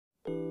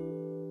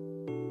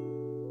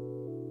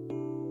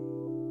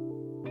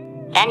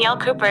Danielle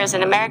Cooper is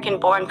an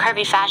American-born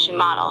curvy fashion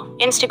model,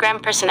 Instagram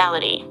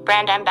personality,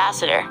 brand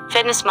ambassador,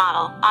 fitness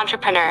model,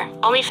 entrepreneur,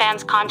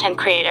 OnlyFans content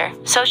creator,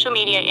 social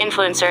media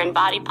influencer and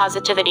body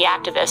positivity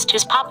activist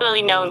who's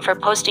popularly known for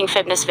posting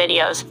fitness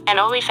videos and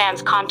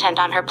OnlyFans content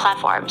on her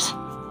platforms.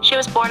 She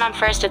was born on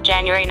 1st of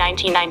January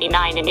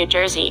 1999 in New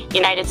Jersey,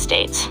 United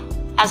States.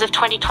 As of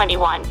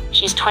 2021,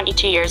 she's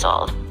 22 years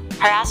old.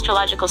 Her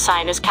astrological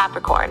sign is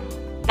Capricorn.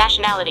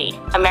 Nationality,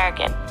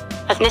 American.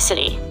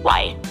 Ethnicity,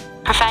 white.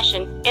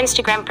 Profession,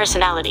 Instagram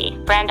personality,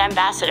 brand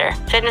ambassador,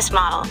 fitness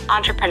model,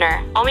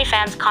 entrepreneur,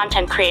 OnlyFans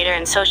content creator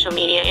and social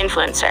media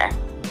influencer.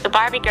 The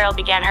Barbie girl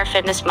began her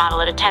fitness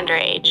model at a tender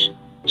age.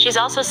 She's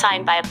also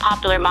signed by a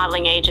popular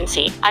modeling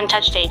agency,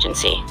 Untouched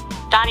Agency.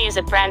 Donnie is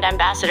a brand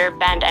ambassador of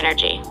Band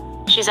Energy.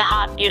 She's a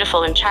hot,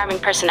 beautiful and charming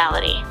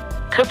personality.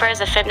 Cooper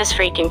is a fitness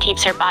freak and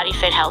keeps her body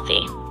fit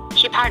healthy.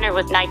 She partnered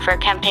with Nike for a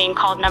campaign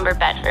called Number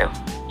Bedroom.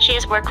 She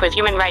has worked with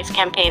Human Rights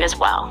Campaign as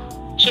well.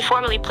 She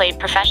formerly played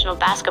professional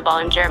basketball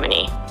in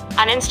Germany.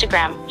 On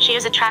Instagram, she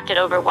has attracted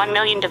over 1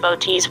 million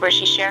devotees where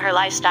she shares her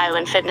lifestyle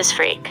and fitness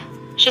freak.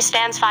 She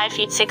stands 5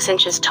 feet 6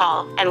 inches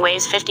tall and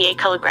weighs 58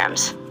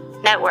 kilograms.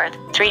 Net worth,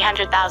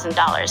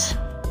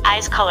 $300,000.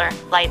 Eyes color,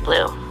 light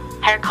blue.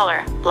 Hair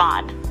color,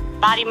 blonde.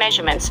 Body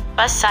measurements,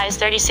 bust size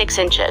 36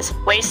 inches,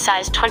 waist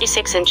size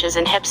 26 inches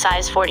and hip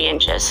size 40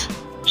 inches.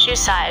 Shoe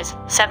size,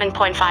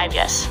 7.5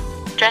 US.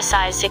 Dress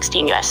size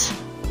 16 US.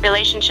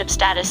 Relationship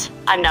status,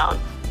 unknown.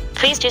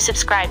 Please do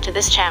subscribe to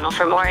this channel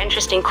for more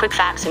interesting quick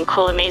facts and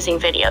cool amazing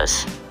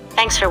videos.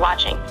 Thanks for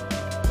watching.